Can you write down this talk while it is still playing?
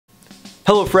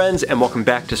Hello friends, and welcome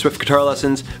back to Swift Guitar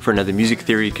Lessons for another music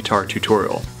theory guitar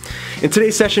tutorial. In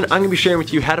today's session, I'm going to be sharing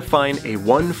with you how to find a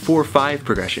 1-4-5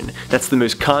 progression. That's the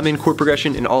most common chord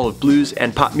progression in all of blues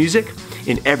and pop music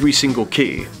in every single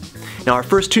key. Now our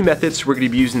first two methods, we're going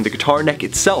to be using the guitar neck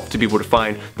itself to be able to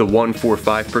find the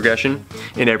 1-4-5 progression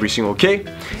in every single key.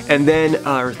 And then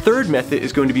our third method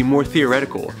is going to be more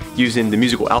theoretical, using the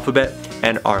musical alphabet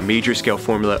and our major scale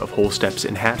formula of whole steps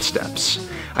and half steps.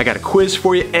 I got a quiz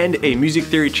for you and a music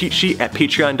theory cheat sheet at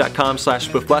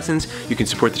patreon.com/swiftlessons. You can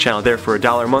support the channel there for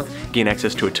 $1 a month, gain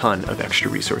access to a ton of extra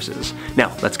resources.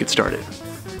 Now, let's get started.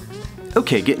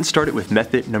 Okay, getting started with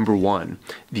method number 1,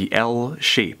 the L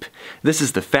shape. This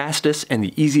is the fastest and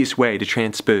the easiest way to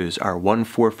transpose our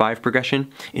 1-4-5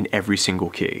 progression in every single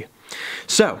key.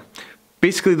 So,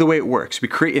 basically the way it works, we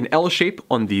create an L shape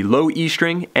on the low E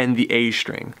string and the A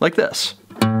string, like this.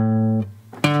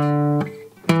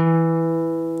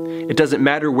 It doesn't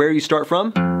matter where you start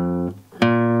from,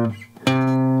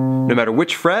 no matter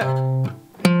which fret,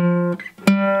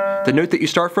 the note that you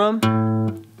start from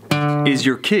is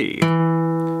your key.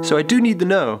 So I do need to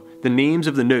know the names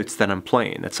of the notes that I'm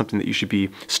playing. That's something that you should be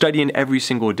studying every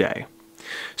single day.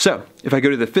 So if I go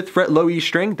to the 5th fret low E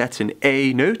string, that's an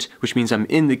A note, which means I'm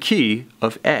in the key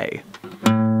of A.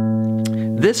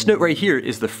 This note right here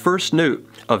is the first note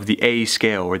of the A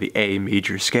scale, or the A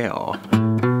major scale.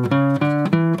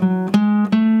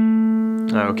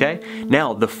 Okay,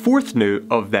 now the 4th note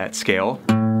of that scale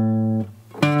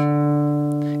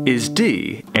is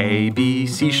D, A, B,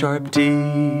 C sharp, D,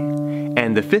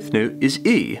 and the 5th note is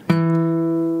E.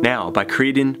 Now, by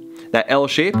creating that L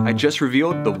shape, I just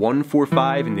revealed the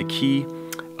 1-4-5 in the key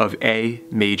of A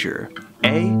major.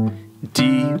 A,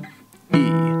 D,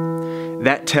 E.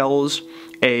 That tells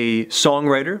a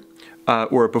songwriter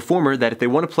or a performer that if they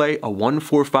want to play a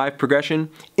 1-4-5 progression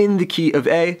in the key of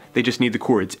A, they just need the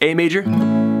chords A major,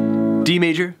 D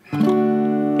major,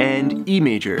 and E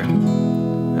major.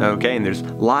 Okay, and there's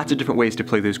lots of different ways to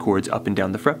play those chords up and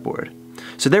down the fretboard.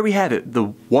 So there we have it,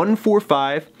 the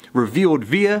 1-4-5 revealed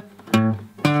via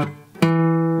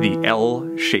the L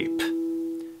shape.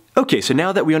 Okay, so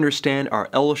now that we understand our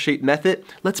L-shaped method,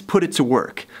 let's put it to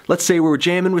work. Let's say we're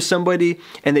jamming with somebody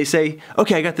and they say,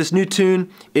 okay, I got this new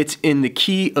tune, it's in the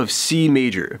key of C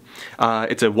major.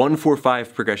 It's a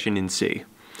 1-4-5 progression in C.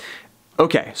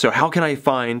 Okay, so how can I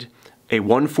find a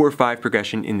 1-4-5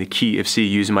 progression in the key of C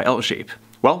using my L shape?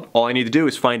 Well, all I need to do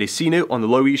is find a C note on the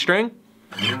low E string,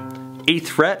 8th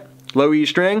fret, low E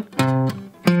string,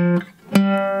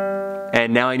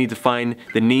 and now I need to find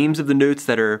the names of the notes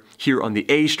that are here on the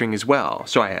A string as well.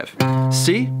 So I have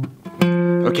C,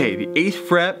 okay, the 8th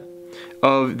fret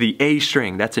of the A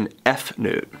string, that's an F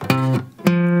note.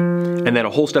 And then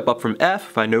a whole step up from F,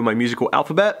 if I know my musical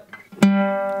alphabet,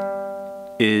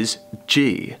 is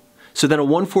G. So then a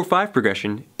 1-4-5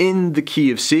 progression in the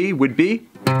key of C would be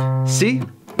C,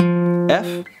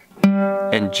 F,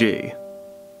 and G.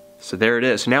 So there it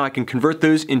is. So now I can convert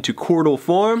those into chordal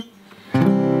form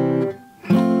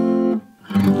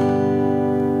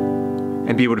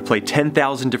and be able to play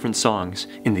 10,000 different songs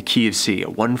in the key of C, a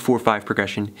 1-4-5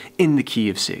 progression in the key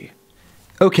of C.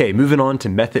 Okay, moving on to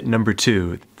method number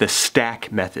 2, the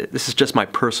stack method. This is just my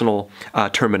personal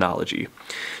terminology.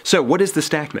 So what is the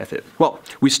stack method? Well,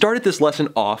 we started this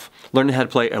lesson off learning how to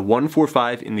play a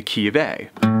 1-4-5 in the key of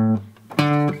A.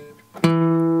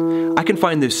 I can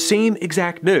find those same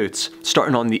exact notes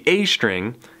starting on the A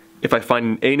string if I find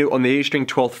an A note on the A string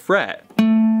 12th fret.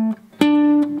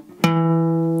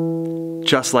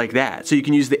 Just like that. So you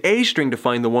can use the A string to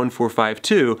find the 1-4-5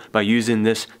 too by using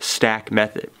this stack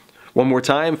method. One more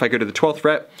time, if I go to the 12th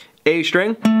fret, A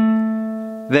string,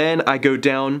 then I go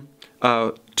down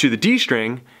to the D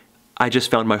string, I just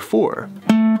found my 4.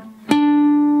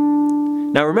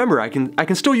 Now remember, I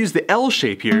can still use the L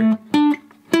shape here,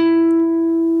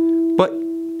 but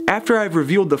after I've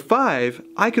revealed the 5,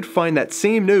 I could find that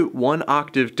same note 1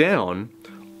 octave down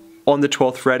on the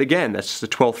 12th fret again. That's the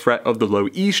 12th fret of the low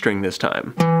E string this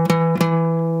time.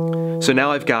 So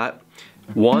now I've got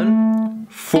 1,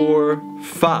 4,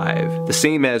 5, the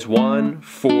same as 1,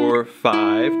 4,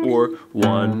 5, or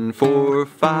 1, 4,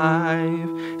 5.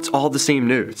 It's all the same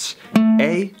notes.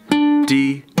 A,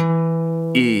 D,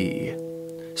 E.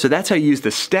 So that's how you use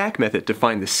the stack method to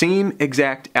find the same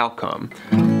exact outcome.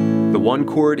 The 1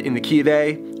 chord in the key of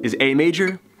A is A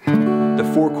major, the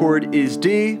 4 chord is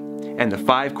D, and the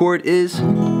 5 chord is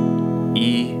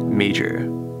E major.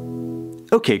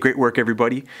 Okay, great work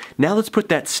everybody. Now let's put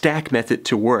that stack method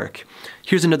to work.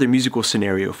 Here's another musical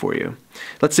scenario for you.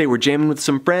 Let's say we're jamming with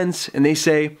some friends and they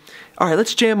say, all right,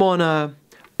 let's jam on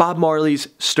Bob Marley's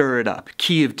Stir It Up,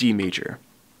 key of D major.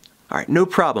 Alright, no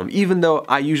problem. Even though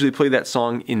I usually play that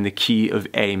song in the key of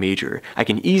A major, I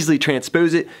can easily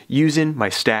transpose it using my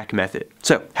stack method.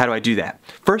 So, how do I do that?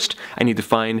 First, I need to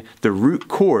find the root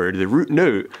chord, the root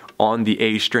note on the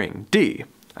A string, D.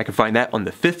 I can find that on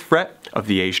the 5th fret of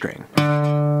the A string.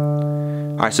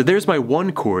 Alright, so there's my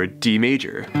 1 chord, D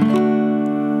major.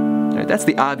 Alright, that's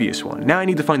the obvious one. Now I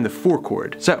need to find the 4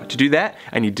 chord. So, to do that,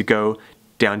 I need to go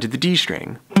down to the D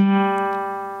string.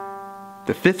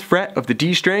 The 5th fret of the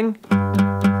D string,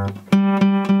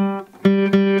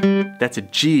 that's a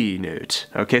G note.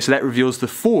 Okay, so that reveals the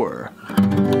 4.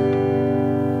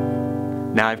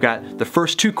 Now I've got the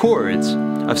first 2 chords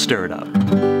of Stir It Up.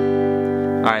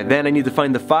 Alright, then I need to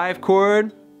find the 5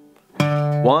 chord.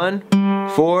 1,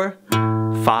 4,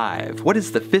 5. What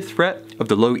is the 5th fret of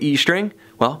the low E string?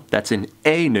 Well, that's an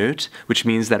A note, which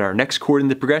means that our next chord in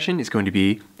the progression is going to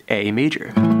be A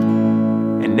major.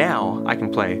 And now I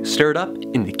can play Stir It Up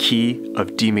in the key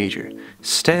of D major.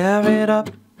 Stir it up,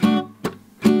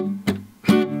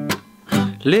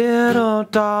 little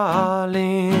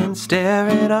darling, stir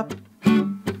it up.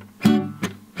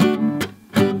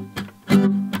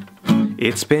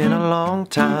 It's been a long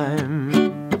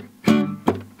time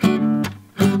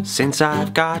since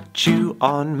I've got you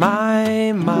on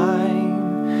my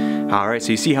mind. Alright,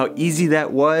 so you see how easy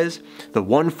that was? The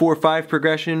 1-4-5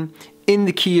 progression in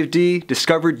the key of D,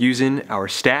 discovered using our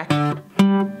stack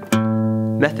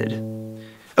method.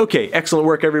 Okay, excellent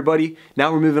work everybody.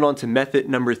 Now we're moving on to method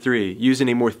number 3, using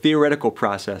a more theoretical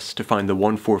process to find the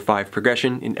 1-4-5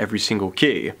 progression in every single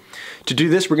key. To do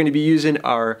this, we're going to be using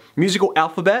our musical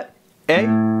alphabet: A,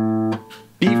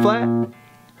 B flat,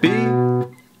 B,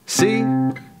 C,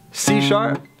 C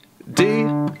sharp, D,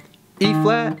 E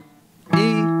flat,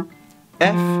 E,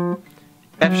 F,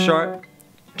 F sharp,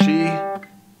 G,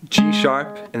 G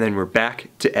sharp, and then we're back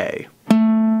to A.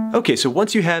 Okay, so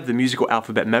once you have the musical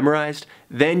alphabet memorized,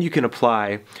 then you can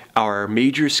apply our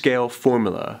major scale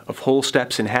formula of whole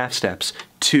steps and half steps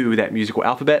to that musical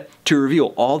alphabet to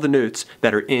reveal all the notes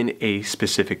that are in a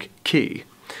specific key.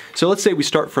 So let's say we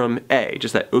start from A,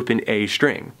 just that open A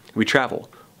string. We travel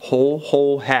whole,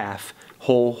 whole, half,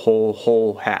 whole, whole,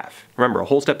 whole, half. Remember, a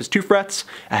whole step is 2 frets,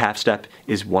 a half step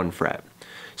is 1 fret.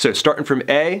 So starting from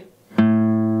A,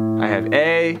 I have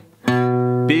A,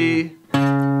 B,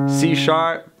 C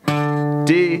sharp,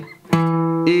 D,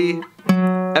 E,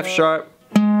 F sharp,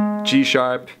 G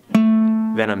sharp,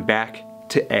 then I'm back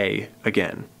to A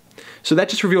again. So that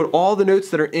just revealed all the notes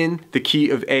that are in the key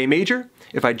of A major.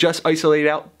 If I just isolate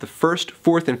out the 1st,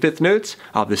 4th, and 5th notes,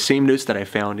 I'll have the same notes that I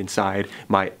found inside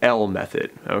my L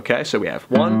method. Okay, so we have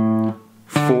 1,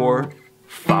 4,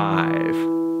 5,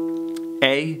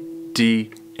 A,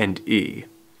 D, and E.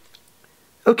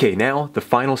 Okay, now the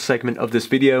final segment of this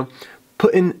video,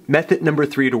 putting method number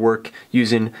 3 to work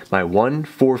using my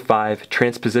 1-4-5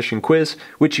 transposition quiz,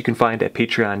 which you can find at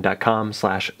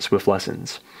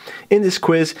patreon.com/swiftlessons. In this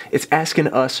quiz, it's asking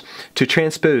us to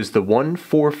transpose the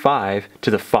 1-4-5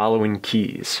 to the following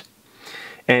keys.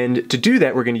 And to do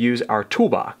that, we're going to use our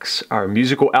toolbox, our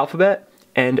musical alphabet,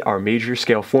 and our major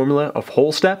scale formula of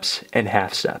whole steps and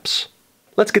half steps.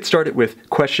 Let's get started with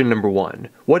question number 1.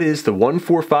 What is the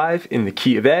 1-4-5 in the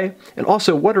key of A? And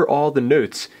also, what are all the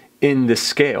notes in the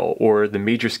scale, or the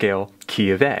major scale key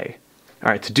of A?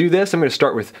 Alright, to do this, I'm going to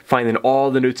start with finding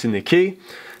all the notes in the key.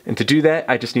 And to do that,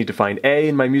 I just need to find A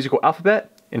in my musical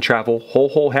alphabet and travel whole,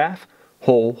 whole, half,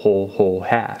 whole, whole, whole,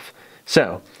 half.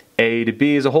 So, A to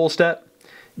B is a whole step,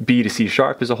 B to C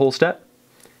sharp is a whole step,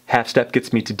 half step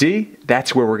gets me to D,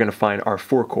 that's where we're going to find our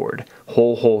 4 chord,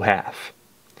 whole, whole, half.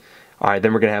 Alright,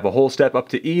 then we're going to have a whole step up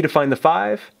to E to find the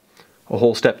 5, a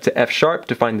whole step to F sharp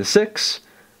to find the 6,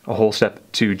 a whole step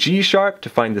to G sharp to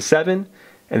find the 7,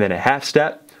 and then a half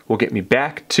step will get me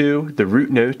back to the root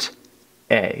note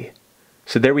A.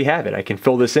 So there we have it. I can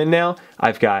fill this in now.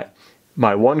 I've got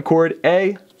my 1 chord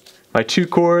A, my 2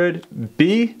 chord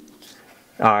B.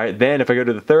 Alright, then if I go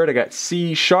to the 3rd, I got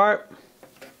C sharp.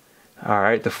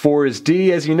 Alright, the 4 is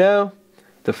D, as you know.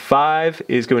 The 5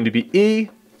 is going to be E.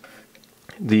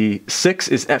 The 6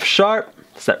 is F sharp.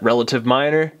 It's that relative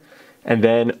minor. And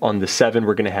then on the 7,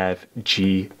 we're going to have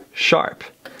G sharp.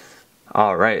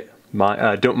 Alright,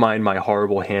 don't mind my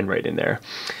horrible handwriting there.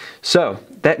 So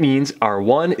that means our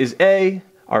 1 is A,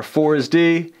 our 4 is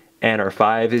D, and our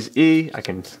 5 is E. I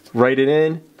can write it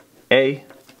in A,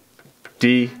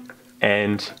 D,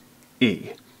 and E.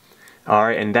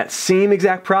 Alright, and that same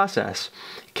exact process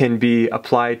can be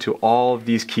applied to all of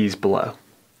these keys below.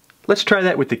 Let's try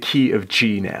that with the key of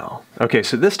G now. Okay,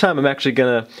 so this time I'm actually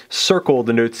going to circle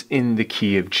the notes in the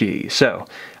key of G. So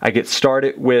I get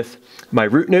started with my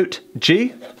root note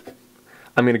G.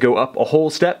 I'm going to go up a whole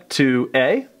step to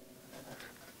A.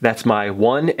 That's my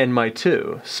 1 and my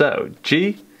 2. So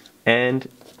G and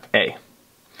A.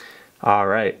 All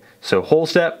right, so whole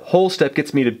step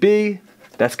gets me to B.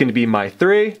 That's going to be my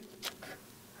 3.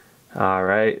 All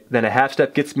right, then a half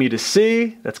step gets me to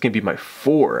C. That's going to be my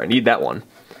 4. I need that one.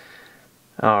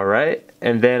 All right,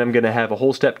 and then I'm going to have a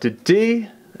whole step to D.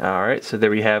 All right, so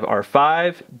there we have our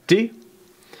 5, D.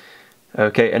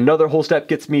 Okay, another whole step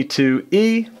gets me to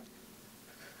E.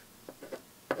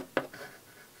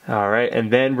 All right,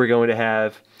 and then we're going to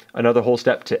have another whole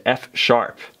step to F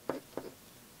sharp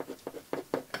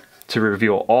to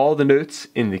reveal all the notes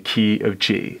in the key of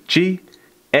G. G,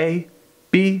 A,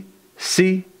 B,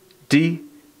 C, D,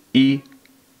 E,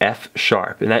 F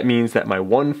sharp. And that means that my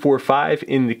 1, 4, 5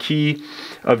 in the key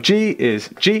of G is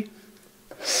G,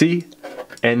 C,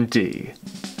 and D.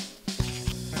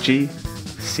 G,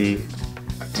 C,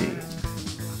 D.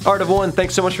 Alright everyone,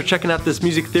 thanks so much for checking out this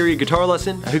music theory guitar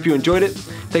lesson. I hope you enjoyed it.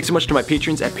 Thanks so much to my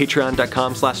patrons at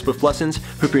patreon.com/swiftLessons.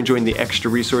 Hope you're enjoying the extra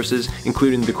resources,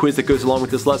 including the quiz that goes along with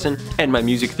this lesson, and my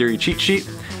music theory cheat sheet.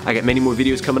 I got many more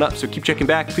videos coming up, so keep checking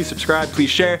back. Please subscribe, please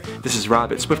share. This is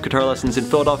Rob at Swift Guitar Lessons in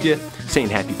Philadelphia, saying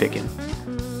happy picking.